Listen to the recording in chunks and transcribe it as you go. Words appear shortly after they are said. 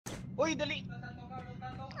Uy, dali!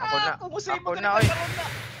 Ako na. Kumusay Ako mo na, oy.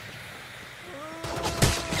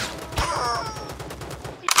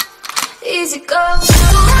 Easy go.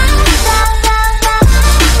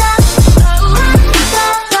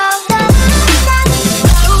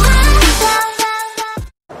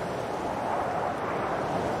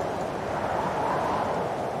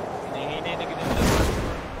 Hinahinay na ginagawa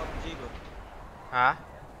PUBG ko. Ha?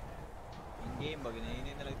 Yung game ba,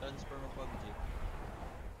 hinahinay na nag-transfer mo PUBG.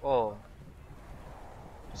 Oo.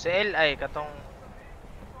 Si LI katong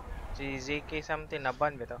si ZK something na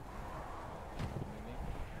ban bitaw.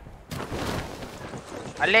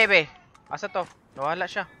 Alebe. Asa to? Nawala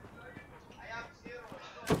siya.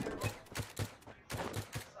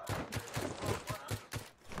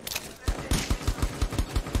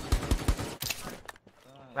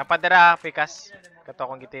 Napadira pikas. Kato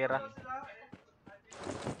akong gitira.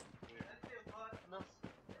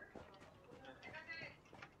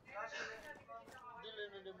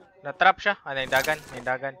 Na-trap siya. Ano yung dagan? Yung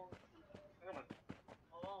dagan.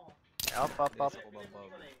 Up, up, up.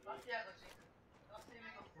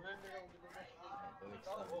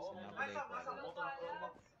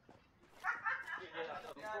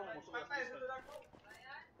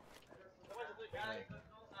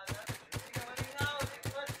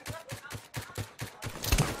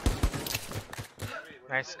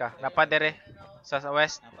 Nice ka. Napadire. Sa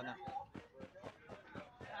west. Napa na.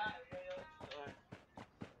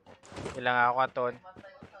 Ilang ako aton.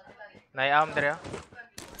 Nai-arm dire.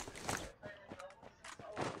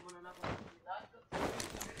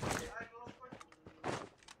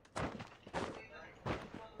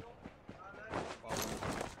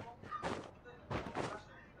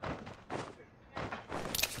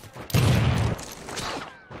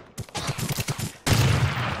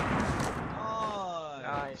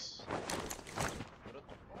 Nice.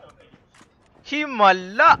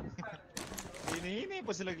 Himala! Hinahinay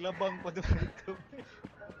pa sila labang pa doon.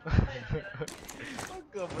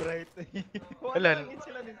 Pagka-bright. Wala.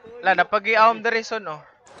 Wala, napag-i-arm the reason, oh.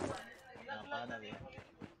 Napana eh.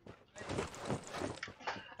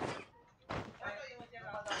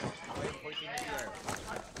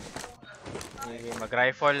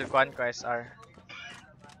 Mag-rifle, kuhan ko SR.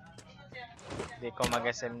 Hindi ko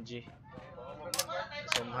mag-SMG.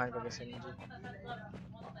 Sumahan ko SMG.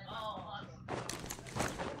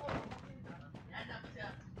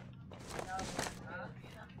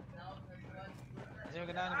 Kasi yung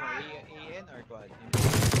ganahan mo, AN or quad?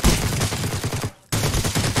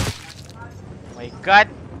 My God!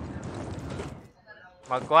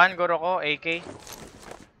 Magkuhan guro ko, AK.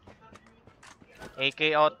 AK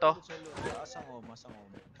auto. Asang om, asang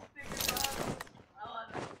om.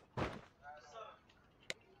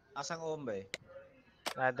 Asang om ba eh?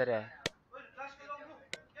 Nadere.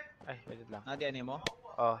 Ay, wait lang. Nadi ani mo?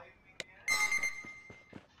 Oh.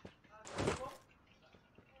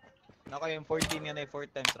 Naka yung 14 yan ay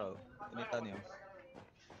 4 times raw. Initan niyo.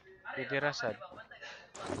 Pwede rasad.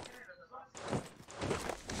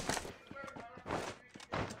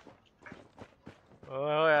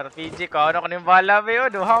 Oh, RPG ko. Ano ko ng bala ba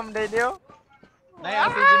yun? Duham din yun. Nay,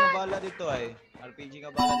 RPG nga bala dito ay. RPG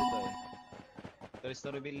nga bala dito ay.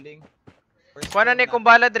 Three-story building. Kuha na ni kung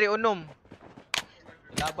bala diri unom.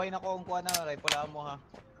 Ilabay na ko kung kuha na. Rifle mo ha.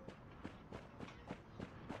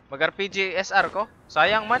 Mag-RPG SR ko?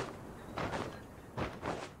 Sayang man.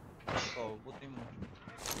 Oh, buti mo.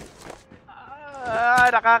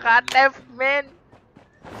 Nakaka-attempt, man.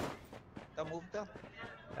 Move ta.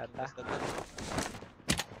 Tata. Basta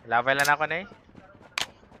Level na ako na eh.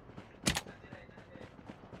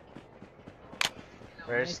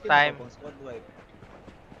 First time. Squad wipe.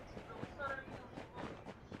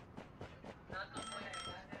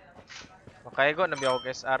 Makaigo na biya ko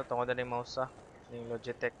SR tungod na yung mouse yung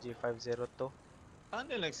Logitech G502. Ano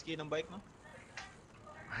yung like skin ng bike no?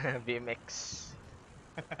 BMX.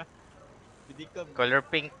 Pidikam. Color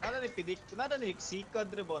pink. Nada ni pidik. Nada ni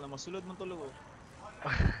sikad re ba na masulod mo tulog.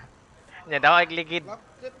 Nya daw ay ligid.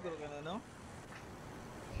 Laptop guro ka na no?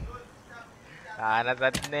 Ana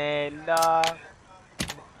sad nila.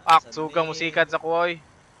 Sugang musikat sa kuoy.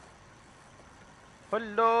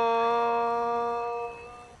 Hello.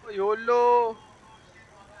 Yolo.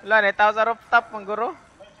 Wala na tao sa rooftop man guro.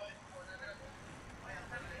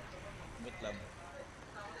 Bitlam.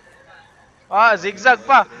 Zigzag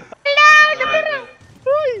pa. Wala, labara.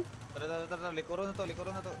 Uy. Tara, likuro na to.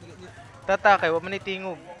 Tata kay wa man ni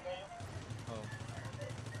tingog. Oh.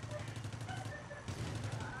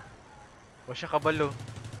 Wa siya kabalo.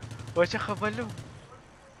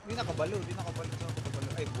 Di nakabalo.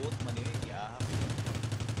 Ay, boat man eh. Yeah.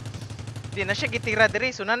 Di na siya gitira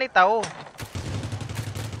diri, so nanay tao.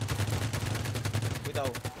 Bitaw.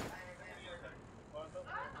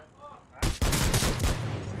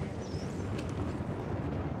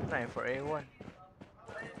 Na for A1.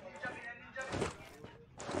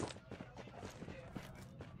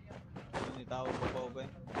 Ano ni tao pa pa ba?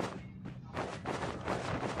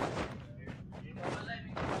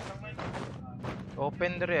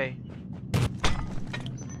 Open dre ay.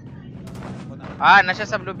 Ako na. Nasa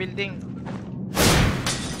sa blue building.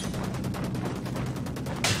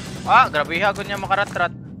 Grabe hagon niya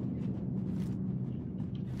makaratrat.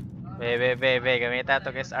 Be, gamita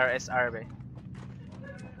to guys RSR be.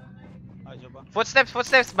 Siya ba?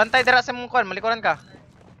 Footsteps, bantay dira sa mong kon, malikuran ka.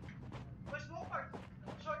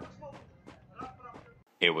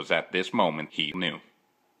 It was at this moment he knew.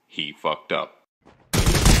 He fucked up.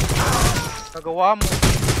 Nagawa mo.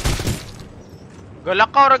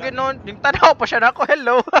 Galakaw ra ginon, ning tanaw pa siya nako,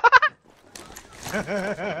 hello.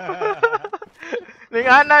 Ning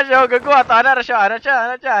ana siya, gagawa to, ana siya.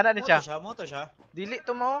 Mo to siya. Dili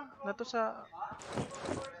to mo, nato sa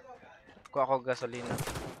kuha ko gasolina.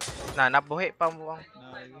 Nabuhi pa mo ang.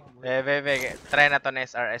 Be, try na to na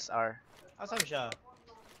SR. Asan siya?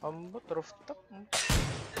 Ambot rooftop.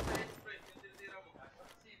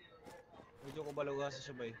 Medyo ko baluga sa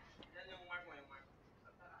sabay.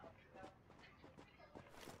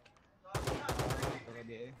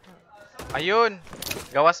 Ayun.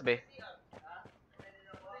 Gawas be.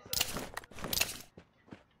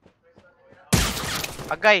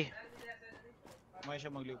 Agay. May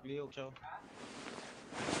siya magliuk-liuk siya.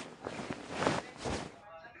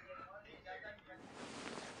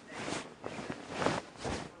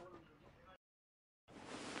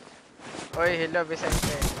 Oy, hello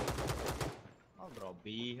Vicente.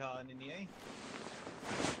 Grabe ha ano niya eh.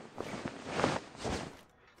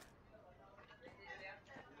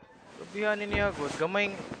 Sabihan niya good.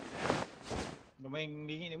 Gamayng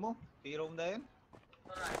lingin mo. Tirong dayon.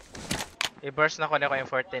 i-burst na ko yung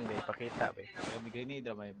 14 be. Pakita be. Kaya may grenade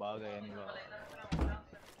may bagay yan ba.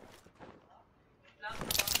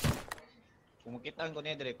 Kung makitaan ko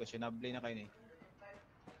niya dire, questionable na kayo ni.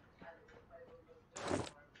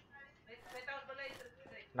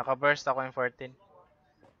 Naka-burst ako yung 14.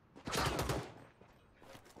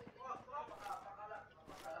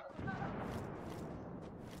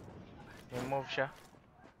 Move siya.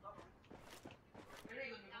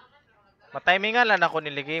 Matimingan lang ako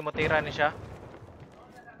niligay. Mutira ni siya.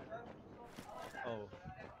 Oh.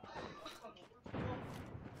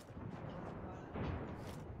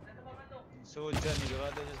 So dyan,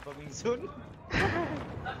 nigurado siya sa pamingsun.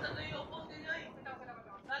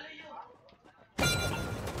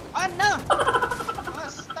 Ana!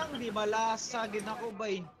 Bastang di balasa gid ako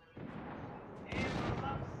bay.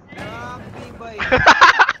 Grabe bay.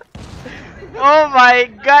 Oh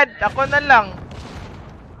my god! Ako na lang.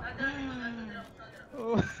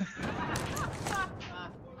 Oh.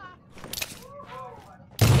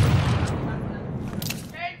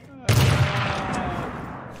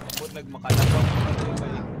 Abot nagmakalabang ko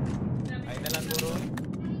bay. Ay na lang guro.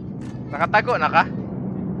 Nakatago na ka?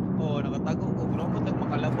 Oo, nakatago ko. Pero abot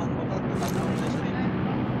nagmakalabang ko. Nakatago na siya nila.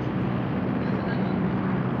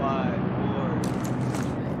 5,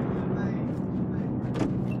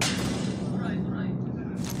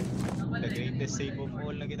 4. The greatest save of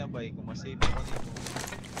all na ginabay. Kung masave ako nito.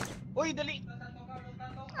 Uy, dali!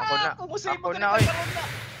 Ako na. Kumusave Ako ka na, oy.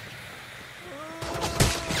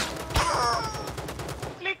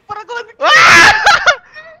 Click Paragon!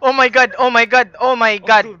 Oh my god! Oh my god! Oh my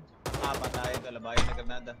god! Patay ito. Labayan na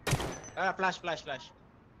Granada. Flash.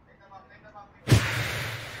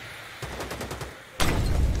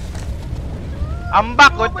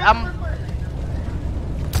 Ambak good!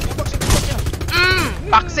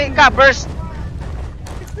 Paksi ka! Burst!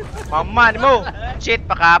 Mama mo! Shit,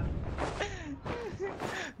 pakap!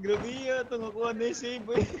 Grabe yan. Ito nakuha na yung save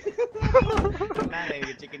eh. Nanay,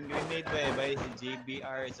 chicken grenade ba eh. Bay, si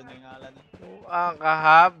JBR. Isa na yung ngalan. Ang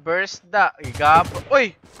kaha, burst da. Igap.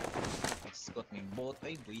 Uy! Scott may bot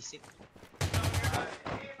ay buisit.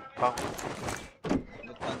 Bak.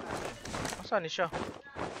 Lutan. Saan ni siya?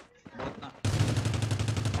 Bot na.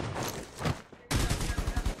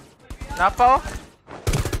 Napa oh?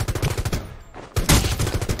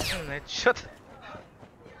 Headshot.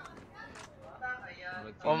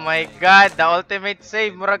 Oh my god, the ultimate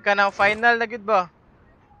save. Murag ka ng final na gid ba?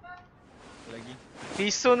 Lagi.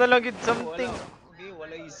 Piso na lang gid something. Okay,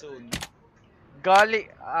 wala yung zone. Gali.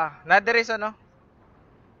 Nadere sa no?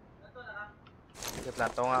 Git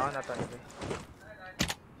lang, tunga ako na to.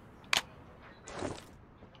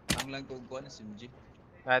 Ang lang tuguan na SMG.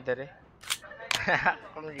 Nadere.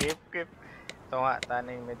 Kung gip. Tunga,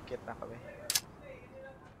 tanay medkit na kami.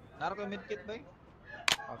 Naro ko yung medkit ba eh?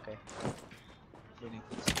 Okay. Kuning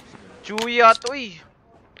footsteps ba? Chuya to eh.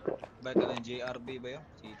 Ba ito ng JRB ba yun?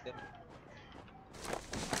 Cheater.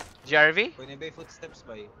 GRV? Kunin ba yung footsteps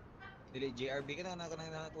ba yun? Dili, JRB ka na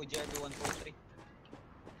po. JRB 143.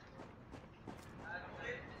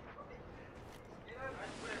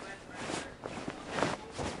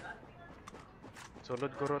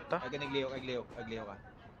 Sulod ko rota. Ay, agliho ka.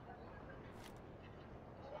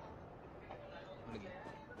 Lagi.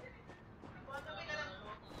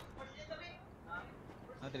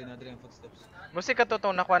 Nadali ang footsteps. Musi ka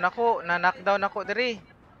totoo nakuha nako. Na-knockdown ako diri.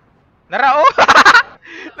 Narao!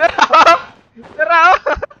 Narao! Narao!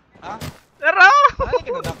 Ha? Narao! Ay,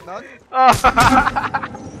 kina-knockdown? Oh.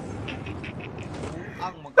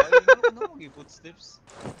 Ang magkain ano, footsteps.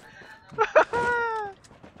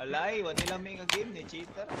 Alay, wala lang may game ni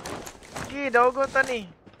cheater. Gi, dawagotan eh.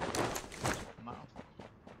 Mao.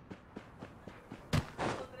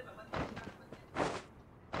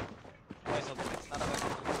 Ay, soft drinks.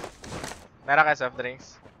 Meron ka soft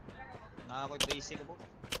drinks? Nakakoy basic ko po.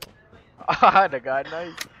 Ah, naganay.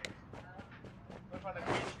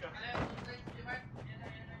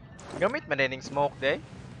 Gamit man din smoke day.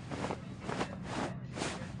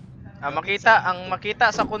 Ang makita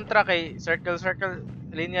sa kontra kay circle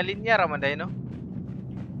linya-linya ra man day no.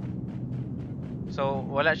 So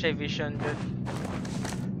wala siya vision jud.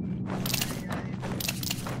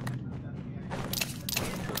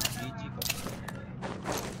 GG ko.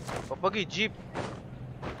 Papagi jeep.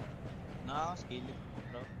 Skill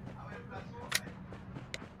bro.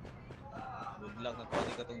 Good luck na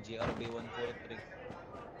pwede ka tong GRB 143.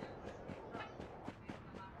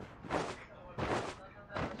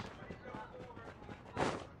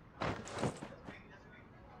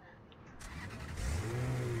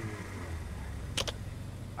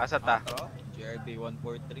 Asa ta? GRB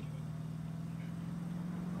 143.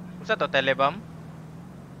 Unsa to telebam?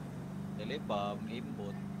 Telebam,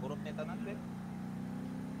 aimbot. Puro na tanan be.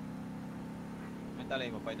 Mental ay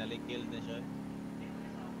finally killed na siya.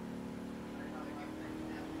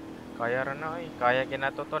 Kaya ra na eh. Kaya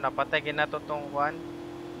ginato to. Napatay ginato tong kwan.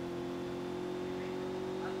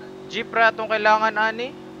 Jeep ra tong kailangan ani.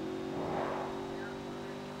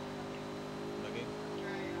 Lagi.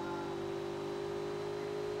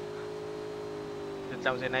 Dito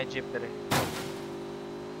lang sinay jeep dire.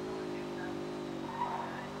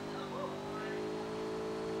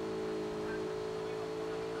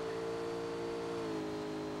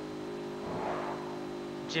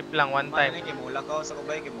 Jeep lang one time. Manay kay mula ka sa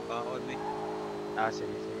kubay kay mukhaon ni. Ah,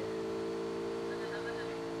 sige.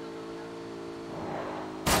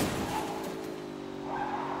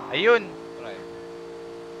 Ayun. Try.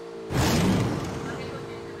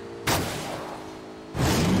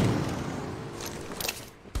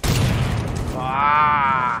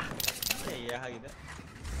 Wah! Ay, yahay na.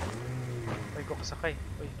 Ay, ko kasakay.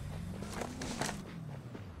 Uy.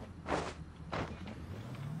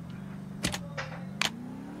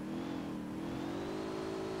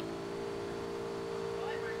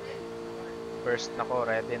 Burst na ko.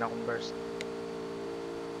 Ready na akong burst.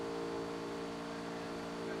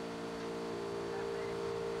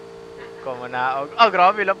 Kumanaog. Oh,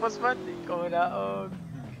 grabe. Lapos man. Kumanaog.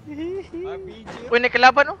 RPG. Uy,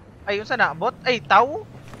 nakilaban oh. Ay, yun sana. Bot? Ay, tao?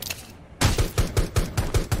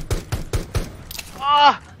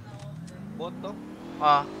 Ah! Bot to.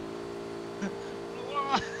 Ah.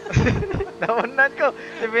 Naunan ko.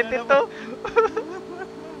 72.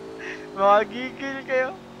 Magigil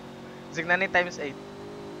kayo. Signan ni times 8.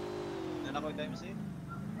 Nanakoy times 8.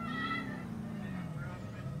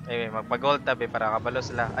 Ay, magpa-gold tabi para kabalo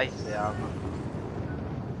sila. Ay, saya ako.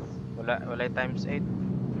 Wala times 8.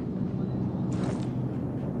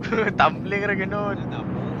 Tumbling ra ganoon.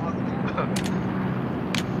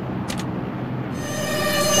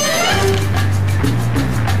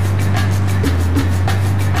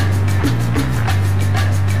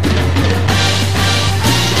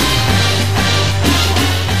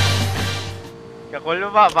 Kakul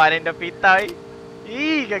mo ba? Banin na pitay.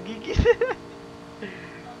 Kagigil.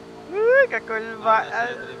 Kakul ba?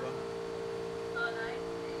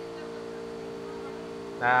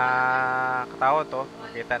 Nakatawa to.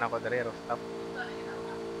 Makita na ko dari rooftop.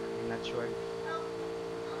 I'm not sure.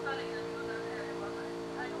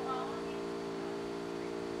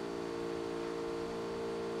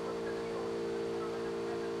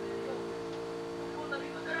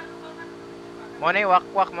 Monay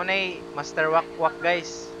wakwak, monay master wakwak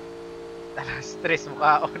guys. Alas stress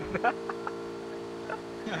mukhaon.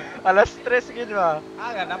 Alas stress gid ba?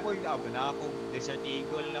 Na po na ako Desert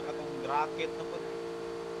Eagle na katong rocket na po.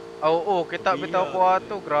 Oo, kita bitaw ko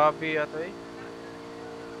ato, grabe ato eh.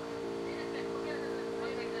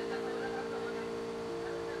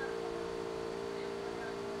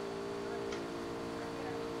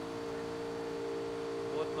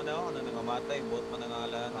 man ako, ano nangamatay, bot man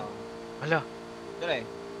nangalaan. Hala. Dire.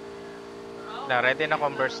 Na, ready na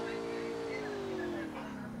converse.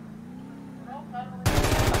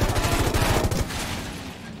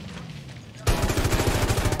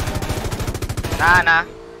 Na.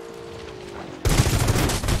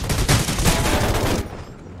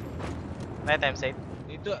 May time save.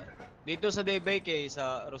 Dito sa daybay kay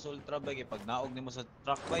sa ROS Ultra ba kay pag naog nimo sa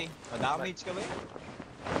truck bay, ma-damage ka ba?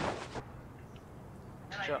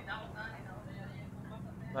 Sure.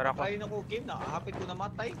 Para ko. Try na ko game na, hapit ko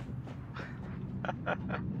namatay.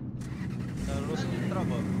 Sa ROS Ultra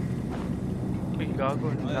ba? Uy, gago.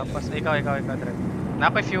 Tapos, ikaw, Dre.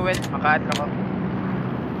 Napay fuel, maka-add ako.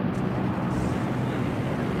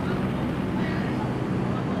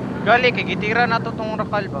 Gali, kay gitira na to tong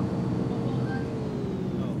rakal ba? Oh,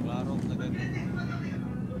 klaro na ganun.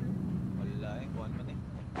 Wala eh, kuhan man eh.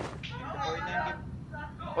 Game na yung game.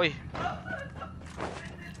 Uy.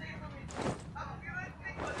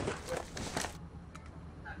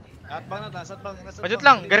 At bang na, nasat bang. Pajut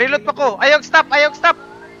lang, garilot pa ko. Ayog stop.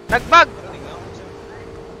 Nagbag. Parating ako siya.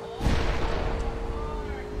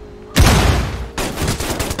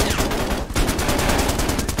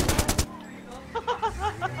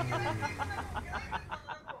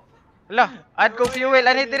 Hala, add ko fuel.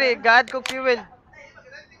 Ani dire, ga-add ko fuel.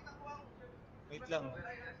 Wait lang.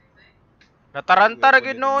 Nataranta ra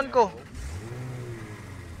gid noon ko.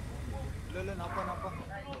 Lolo, napa.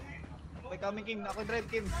 May coming Kim, ako drive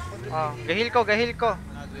Kim. Ako drive Ah, Kim. gahil ko.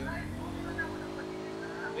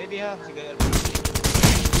 Ready ha, sige airport.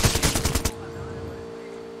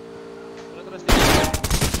 Terus din.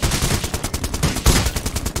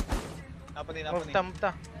 Napa din.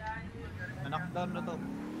 Mufta. Na-knockdown na to.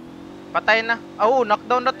 Patay na. Oo,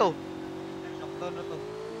 knockdown na to. Knockdown na to.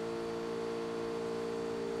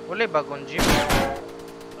 Uli bagong gym.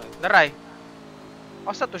 Naray.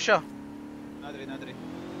 Asa to siya? Nadri. Nadri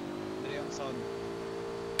ang sound.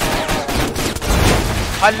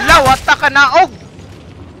 Hala, wata ka naog!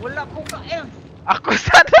 Wala ko ka eh. Ako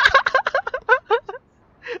sana!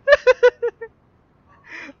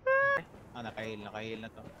 Nakahil na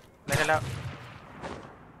to. Nagala.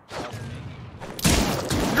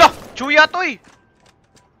 Lah! Chuya to eh!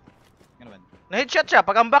 Ano ba? Na-headshot siya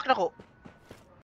pag ambak na ko.